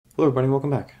Hello everybody, welcome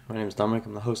back. My name is Dominic,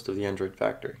 I'm the host of the Android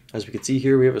Factory. As we can see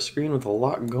here, we have a screen with a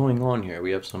lot going on here.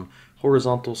 We have some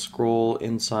horizontal scroll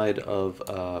inside of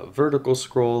vertical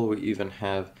scroll. We even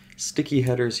have sticky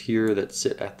headers here that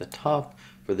sit at the top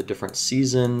for the different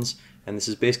seasons. And this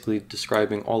is basically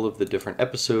describing all of the different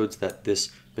episodes that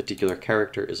this particular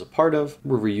character is a part of.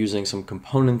 We're reusing some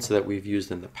components that we've used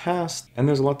in the past, and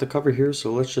there's a lot to cover here,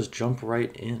 so let's just jump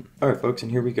right in. Alright folks, and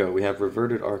here we go. We have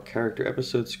reverted our character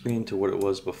episode screen to what it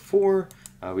was before.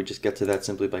 We just get to that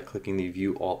simply by clicking the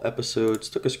View All Episodes.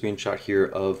 Took a screenshot here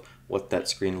of what that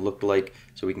screen looked like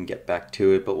so we can get back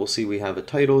to it, but we'll see we have a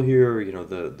title here, you know,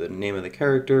 the name of the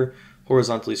character,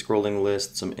 horizontally scrolling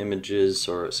list, some images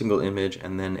or a single image,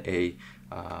 and then a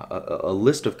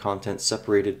list of content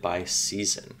separated by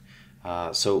season.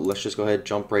 So let's just go ahead,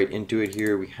 jump right into it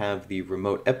here. We have the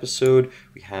remote episode,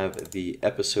 we have the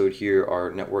episode here, our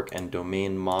network and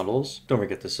domain models. Don't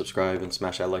forget to subscribe and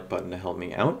smash that like button to help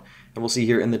me out. And we'll see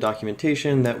here in the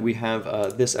documentation that we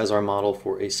have this as our model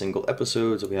for a single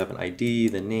episode. So we have an ID,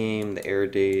 the name, the air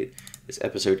date, this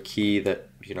episode key that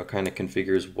kind of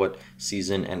configures what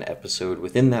season and episode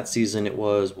within that season it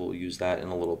was. We'll use that in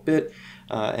a little bit.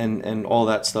 And all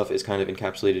that stuff is kind of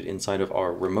encapsulated inside of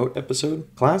our remote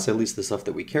episode class, at least the stuff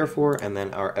that we care for, and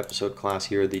then our episode class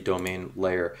here, the domain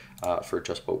layer for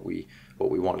just what we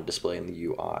want to display in the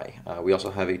UI. We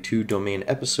also have a toDomain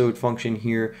episode function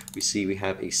here. We see we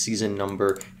have a season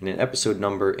number and an episode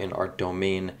number in our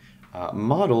domain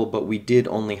model, but we did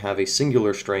only have a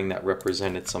singular string that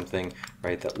represented something,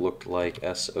 right, that looked like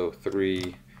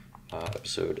SO3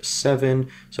 episode 7.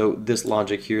 So this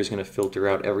logic here is going to filter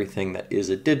out everything that is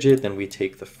a digit. Then we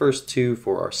take the first two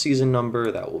for our season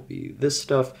number, that will be this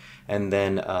stuff, and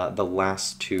then the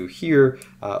last two here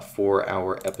for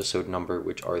our episode number,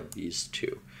 which are these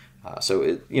two. So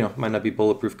it might not be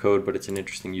bulletproof code, but it's an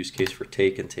interesting use case for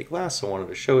take and take last, so I wanted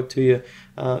to show it to you.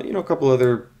 A couple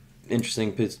other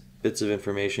interesting bits of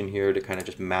information here to kind of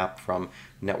just map from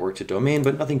network to domain,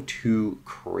 but nothing too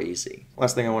crazy.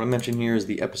 Last thing I want to mention here is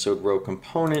the episode row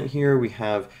component here. We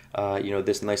have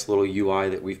this nice little UI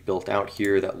that we've built out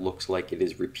here that looks like it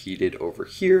is repeated over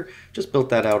here. Just built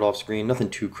that out off screen,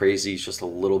 nothing too crazy, it's just a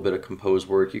little bit of Compose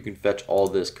work. You can fetch all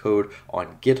this code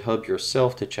on GitHub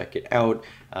yourself to check it out,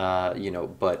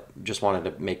 but just wanted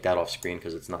to make that off screen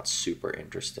because it's not super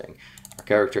interesting. Our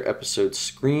character episode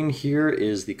screen here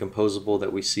is the composable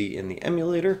that we see in the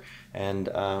emulator, and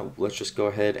let's just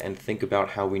go ahead and think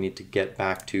about how we need to get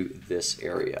back to this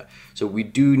area. So we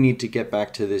do need to get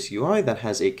back to this UI that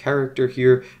has a character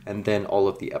here and then all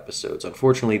of the episodes.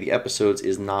 Unfortunately, the episodes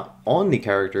is not on the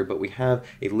character, but we have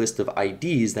a list of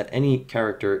IDs that any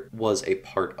character was a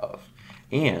part of.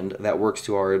 And that works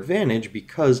to our advantage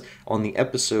because on the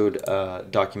episode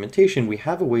documentation, we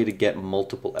have a way to get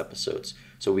multiple episodes.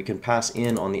 So we can pass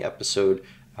in on the episode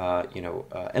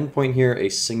endpoint here a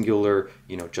singular,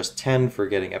 just 10 for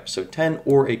getting episode 10,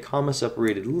 or a comma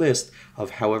separated list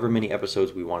of however many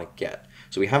episodes we want to get.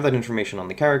 So we have that information on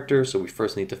the character, so we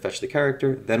first need to fetch the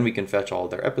character, then we can fetch all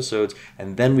their episodes,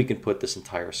 and then we can put this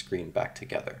entire screen back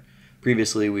together.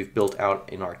 Previously, we've built out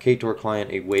in our Ktor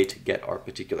client a way to get our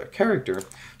particular character.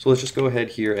 So let's just go ahead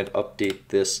here and update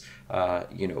this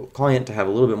client to have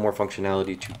a little bit more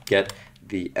functionality to get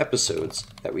the episodes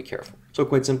that we care for. So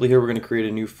quite simply here, we're going to create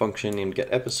a new function named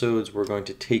getEpisodes. We're going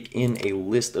to take in a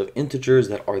list of integers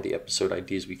that are the episode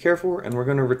IDs we care for, and we're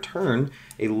going to return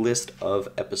a list of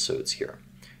episodes here.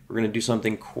 We're going to do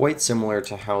something quite similar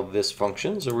to how this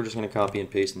functions, so we're just going to copy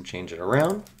and paste and change it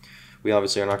around. We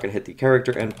obviously are not going to hit the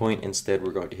character endpoint. Instead,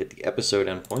 we're going to hit the episode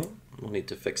endpoint. We'll need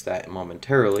to fix that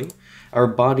momentarily. Our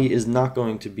body is not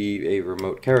going to be a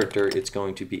remote character. It's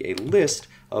going to be a list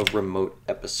of remote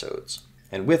episodes.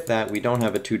 And with that, we don't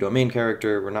have a toDomain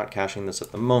character. We're not caching this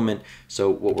at the moment.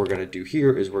 So what we're going to do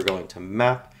here is we're going to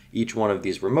map each one of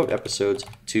these remote episodes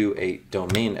to a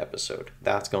domain episode.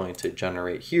 That's going to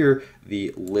generate here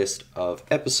the list of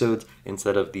episodes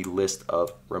instead of the list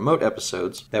of remote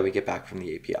episodes that we get back from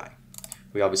the API.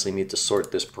 We obviously need to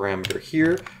sort this parameter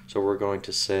here, so we're going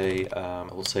to say,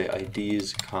 we'll say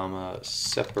IDs, comma,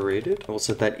 separated. And we'll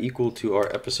set that equal to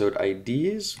our episode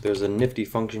IDs. There's a nifty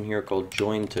function here called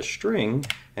join to string,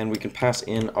 and we can pass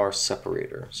in our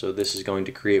separator. So this is going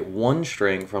to create one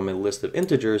string from a list of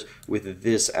integers with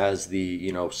this as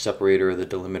the, separator, the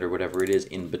delimiter, whatever it is,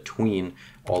 in between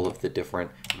all of the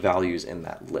different values in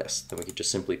that list. Then we can just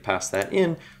simply pass that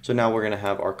in. So now we're going to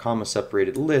have our comma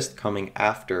separated list coming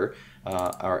after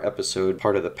our episode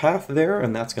part of the path there,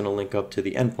 and that's going to link up to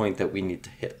the endpoint that we need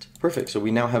to hit. Perfect, so we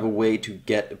now have a way to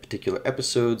get particular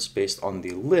episodes based on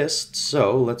the list.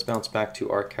 So let's bounce back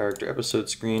to our character episode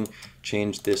screen,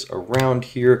 change this around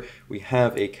here. We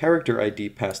have a character ID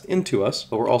passed into us,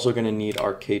 but we're also going to need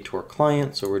our Ktor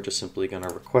client. So we're just simply going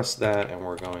to request that, and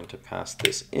we're going to pass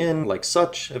this in like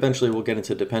such. Eventually we'll get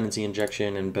into dependency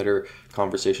injection and better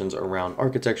conversations around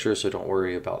architecture, so don't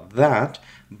worry about that.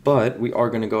 But we are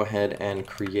going to go ahead and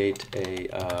create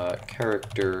a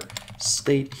character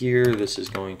state here. This is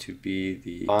going to be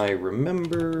the I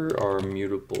remember, our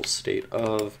mutable state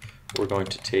of. We're going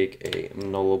to take a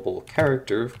nullable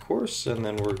character, of course, and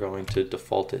then we're going to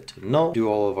default it to null. Do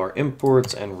all of our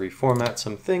imports and reformat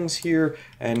some things here,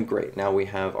 and great. Now we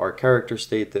have our character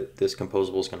state that this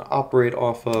composable is going to operate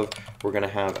off of. We're going to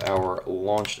have our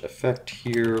launched effect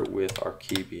here with our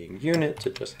key being unit to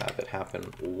just have it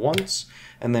happen once.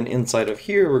 And then inside of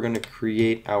here, we're going to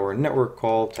create our network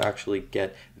call to actually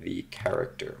get the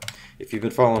character. If you've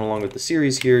been following along with the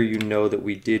series here, you know that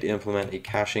we did implement a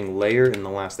caching layer in the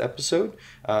last episode.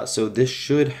 So this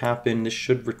should happen, this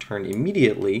should return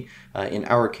immediately in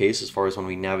our case, as far as when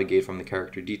we navigate from the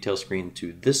character detail screen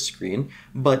to this screen.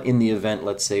 But in the event,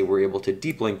 let's say we're able to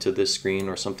deep link to this screen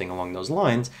or something along those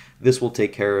lines, this will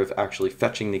take care of actually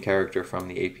fetching the character from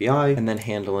the API and then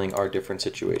handling our different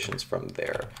situations from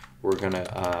there. We're going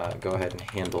to go ahead and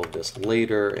handle this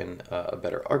later in a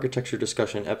better architecture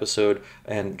discussion episode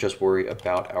and just worry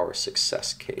about our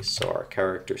success case. So our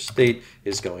character state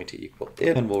is going to equal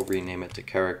it, and we'll rename it to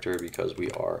character because we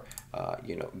are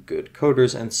good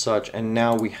coders and such. And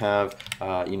now we have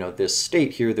this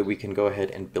state here that we can go ahead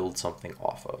and build something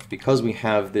off of. Because we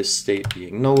have this state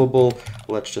being nullable,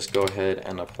 let's just go ahead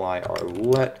and apply our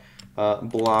let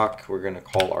block. We're going to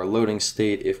call our loading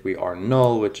state if we are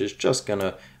null, which is just going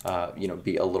to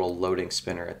be a little loading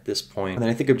spinner at this point. And then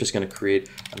I think I'm just going to create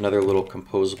another little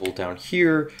composable down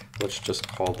here. Let's just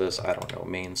call this, I don't know,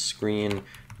 main screen,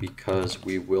 because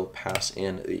we will pass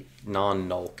in the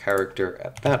non-null character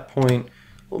at that point.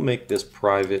 We'll make this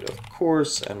private, of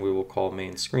course, and we will call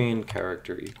main screen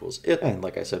character equals it. And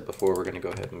like I said before, we're going to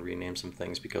go ahead and rename some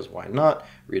things because why not?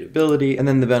 Readability. And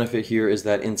then the benefit here is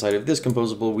that inside of this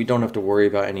composable, we don't have to worry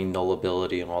about any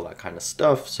nullability and all that kind of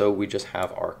stuff. So we just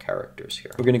have our characters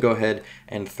here. We're going to go ahead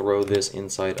and throw this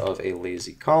inside of a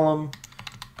LazyColumn.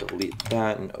 Delete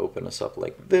that and open us up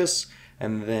like this.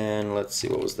 And then let's see,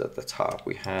 what was at the top?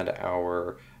 We had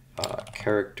our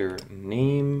character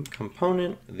name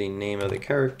component. The name of the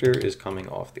character is coming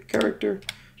off the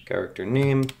character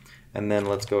name. And then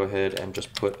let's go ahead and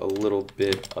just put a little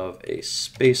bit of a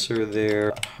spacer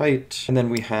there, height. And then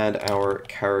we had our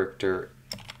character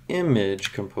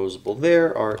image composable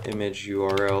there. Our image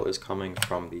URL is coming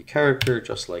from the character,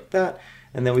 just like that.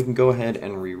 And then we can go ahead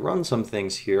and rerun some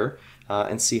things here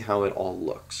and see how it all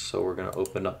looks. So we're going to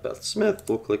open up Beth Smith.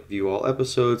 We'll click View All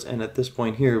Episodes. And at this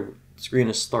point here, the screen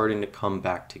is starting to come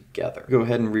back together. Go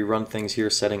ahead and rerun things here,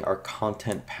 setting our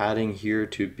content padding here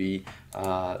to be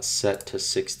set to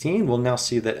 16. We'll now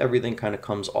see that everything kind of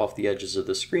comes off the edges of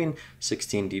the screen,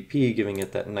 16 dp, giving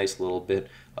it that nice little bit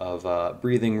of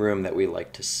breathing room that we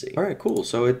like to see. All right, cool.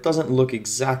 So it doesn't look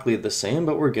exactly the same,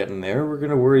 but we're getting there. We're going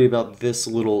to worry about this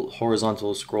little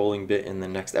horizontal scrolling bit in the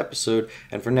next episode.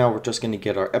 And for now, we're just going to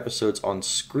get our episodes on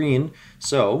screen.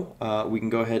 So we can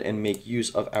go ahead and make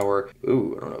use of our, I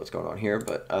don't know what's going on here,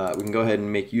 but we can go ahead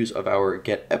and make use of our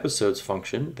get episodes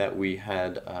function that we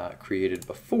had created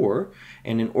before.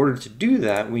 And in order to do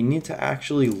that, we need to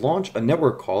actually launch a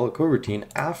network call, a coroutine,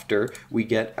 after we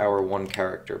get our one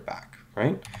character back.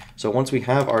 Right? So once we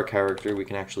have our character, we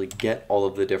can actually get all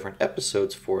of the different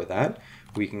episodes for that.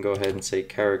 We can go ahead and say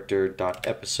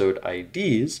character.episode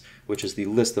IDs, which is the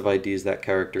list of IDs that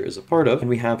character is a part of. And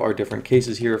we have our different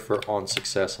cases here for on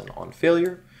success and on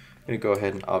failure. I'm going to go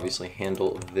ahead and obviously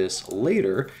handle this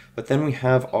later, but then we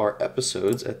have our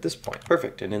episodes at this point.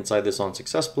 Perfect. And inside this on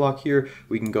success block here,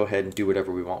 we can go ahead and do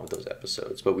whatever we want with those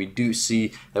episodes. But we do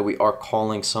see that we are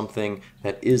calling something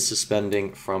that is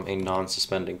suspending from a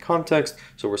non-suspending context.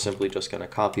 So we're simply just going to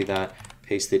copy that,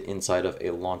 paste it inside of a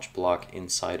launch block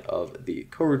inside of the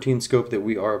coroutine scope that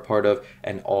we are a part of,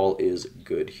 and all is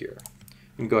good here.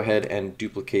 We can go ahead and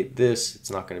duplicate this.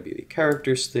 It's not going to be the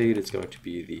character state, it's going to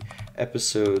be the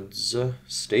episodes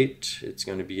state. It's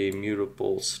going to be a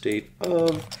mutable state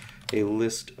of a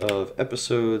list of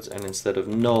episodes, and instead of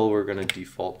null, we're going to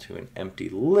default to an empty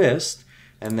list.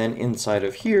 And then inside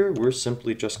of here, we're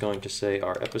simply just going to say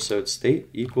our episode state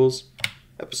equals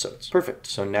episodes. Perfect.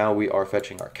 So now we are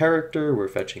fetching our character, we're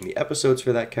fetching the episodes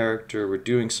for that character, we're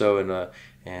doing so in a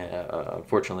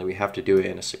unfortunately, we have to do it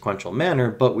in a sequential manner,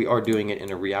 but we are doing it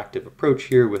in a reactive approach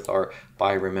here with our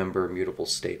by remember mutable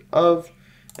state of.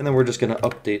 And then we're just going to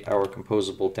update our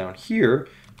composable down here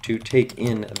to take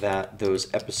in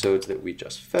those episodes that we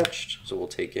just fetched. So we'll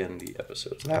take in the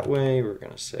episodes that way. We're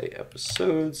going to say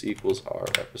episodes equals our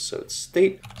episode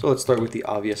state. So let's start with the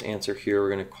obvious answer here.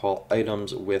 We're going to call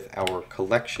items with our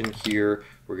collection here.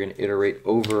 We're going to iterate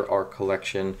over our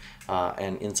collection,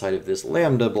 and inside of this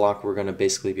lambda block, we're going to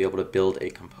basically be able to build a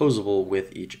composable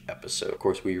with each episode. Of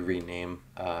course, we rename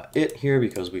it here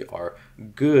because we are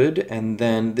good, and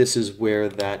then this is where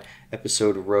that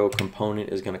episode row component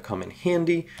is going to come in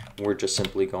handy. We're just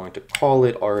simply going to call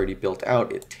it already built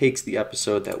out. It takes the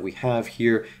episode that we have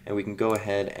here, and we can go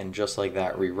ahead and just like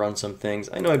that rerun some things.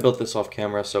 I know I built this off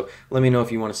camera, so let me know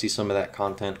if you want to see some of that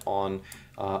content on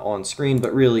screen,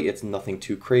 but really it's nothing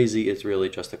too crazy. It's really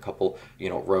just a couple,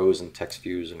 rows and text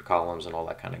views and columns and all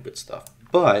that kind of good stuff.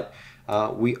 But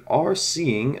we are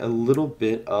seeing a little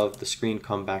bit of the screen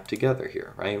come back together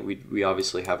here, right? We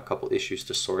obviously have a couple issues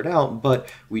to sort out,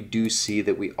 but we do see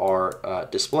that we are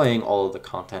displaying all of the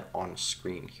content on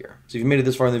screen here. So if you made it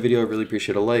this far in the video, I really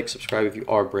appreciate a like, subscribe if you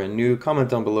are brand new, comment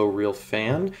down below real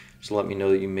fan, just let me know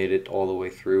that you made it all the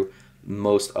way through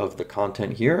most of the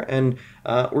content here, and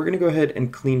we're going to go ahead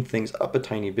and clean things up a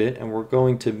tiny bit, and we're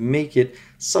going to make it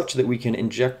such that we can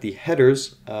inject the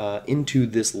headers into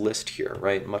this list here,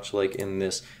 right? Much like in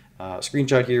this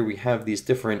screenshot here, we have these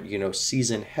different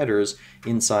season headers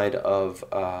inside of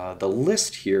the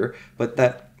list here, but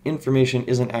that information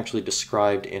isn't actually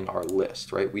described in our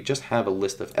list, right? We just have a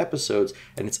list of episodes,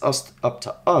 and it's up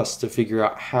to us to figure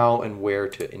out how and where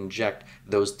to inject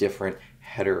those different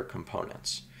header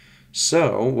components.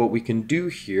 So what we can do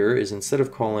here is, instead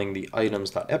of calling the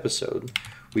items.episode,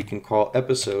 we can call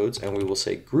episodes, and we will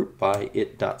say group by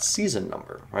it.season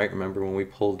number, right? Remember when we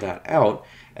pulled that out,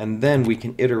 and then we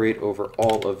can iterate over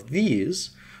all of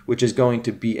these, which is going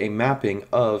to be a mapping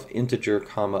of integer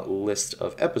comma list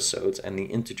of episodes, and the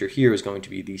integer here is going to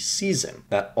be the season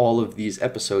that all of these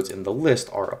episodes in the list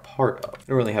are a part of. I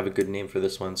don't really have a good name for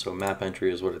this one, so map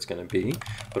entry is what it's going to be.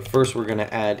 But first we're going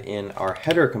to add in our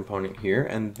header component here,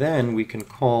 and then we can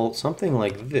call something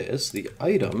like this, the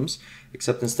items,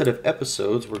 except instead of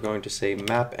episodes, we're going to say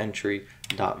map entry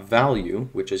value,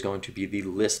 which is going to be the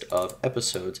list of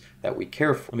episodes that we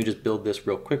care for. Let me just build this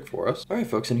real quick for us. All right,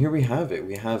 folks, and here we have it.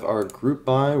 We have our group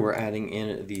by, we're adding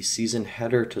in the season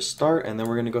header to start, and then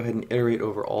we're going to go ahead and iterate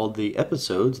over all the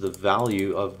episodes, the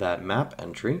value of that map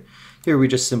entry. Here we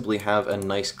just simply have a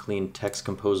nice clean text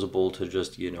composable to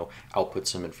just, output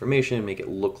some information, make it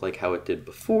look like how it did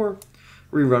before.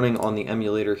 Rerunning on the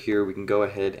emulator here, we can go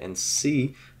ahead and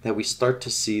see that we start to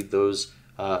see those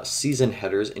season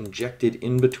headers injected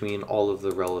in between all of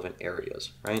the relevant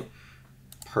areas, right?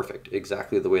 Perfect,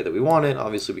 exactly the way that we want it.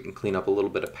 Obviously we can clean up a little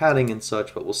bit of padding and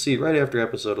such, but we'll see right after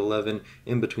episode 11,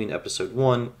 in between episode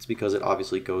 1, it's because it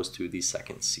obviously goes to the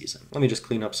second season. Let me just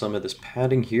clean up some of this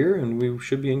padding here, and we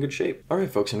should be in good shape. All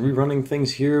right, folks, and rerunning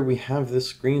things here, we have this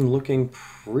screen looking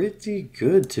pretty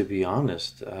good, to be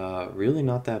honest. Really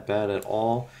not that bad at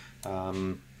all.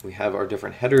 We have our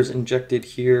different headers injected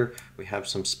here. We have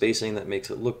some spacing that makes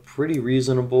it look pretty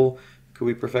reasonable. Could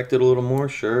we perfect it a little more?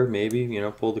 Sure, maybe,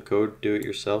 pull the code, do it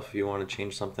yourself if you want to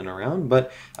change something around.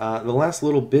 But the last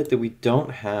little bit that we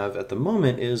don't have at the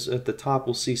moment is at the top,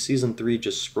 we'll see season 3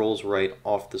 just scrolls right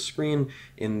off the screen.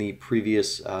 In the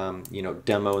previous,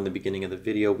 demo in the beginning of the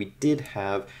video, we did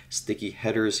have sticky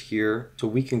headers here, so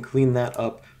we can clean that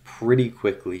up pretty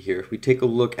quickly here. If we take a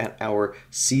look at our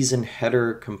season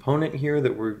header component here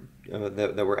that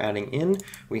we're adding in,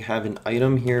 we have an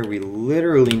item here. We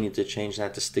literally need to change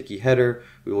that to sticky header.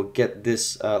 We will get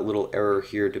this little error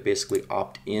here to basically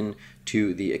opt in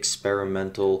to the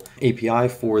experimental API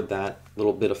for that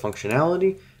little bit of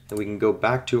functionality. And we can go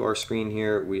back to our screen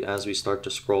here. As we start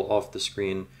to scroll off the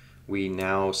screen, we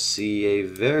now see a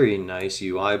very nice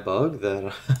UI bug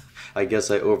that I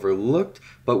guess I overlooked,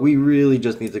 but we really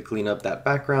just need to clean up that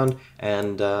background,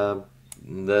 and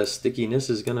the stickiness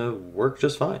is gonna work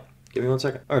just fine. Give me 1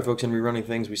 second. All right, folks, in rerunning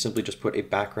things, we simply just put a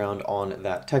background on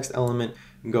that text element.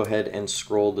 Go ahead and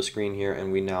scroll the screen here,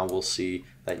 and we now will see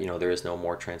that, there is no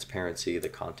more transparency. The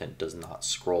content does not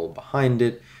scroll behind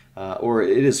it, or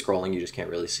it is scrolling, you just can't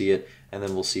really see it. And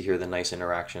then we'll see here the nice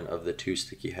interaction of the two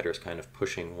sticky headers kind of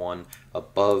pushing one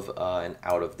above and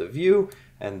out of the view.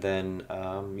 And then,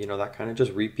 that kind of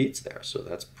just repeats there. So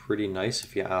that's pretty nice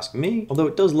if you ask me. Although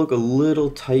it does look a little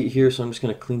tight here, so I'm just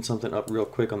going to clean something up real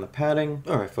quick on the padding.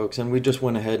 All right, folks, and we just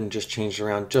went ahead and just changed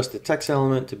around just the text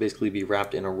element to basically be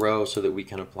wrapped in a row so that we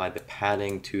can apply the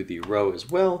padding to the row as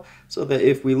well. So that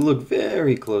if we look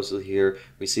very closely here,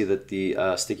 we see that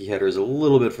the sticky header is a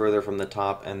little bit further from the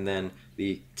top, and then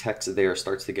the text there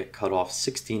starts to get cut off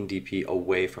 16 dp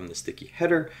away from the sticky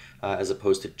header, as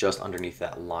opposed to just underneath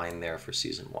that line there for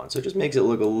season 1. So it just makes it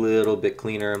look a little bit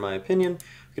cleaner in my opinion.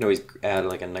 You can always add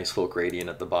like a nice little gradient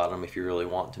at the bottom if you really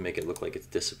want to make it look like it's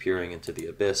disappearing into the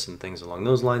abyss and things along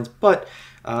those lines. But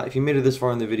if you made it this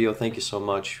far in the video, thank you so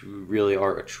much. You really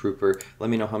are a trooper. Let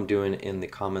me know how I'm doing in the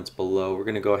comments below. We're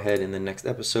going to go ahead in the next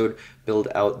episode build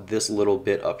out this little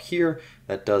bit up here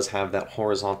that does have that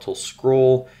horizontal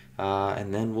scroll,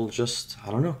 and then we'll just,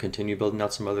 I don't know, continue building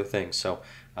out some other things. So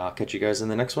I'll catch you guys in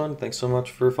the next one. Thanks so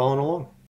much for following along.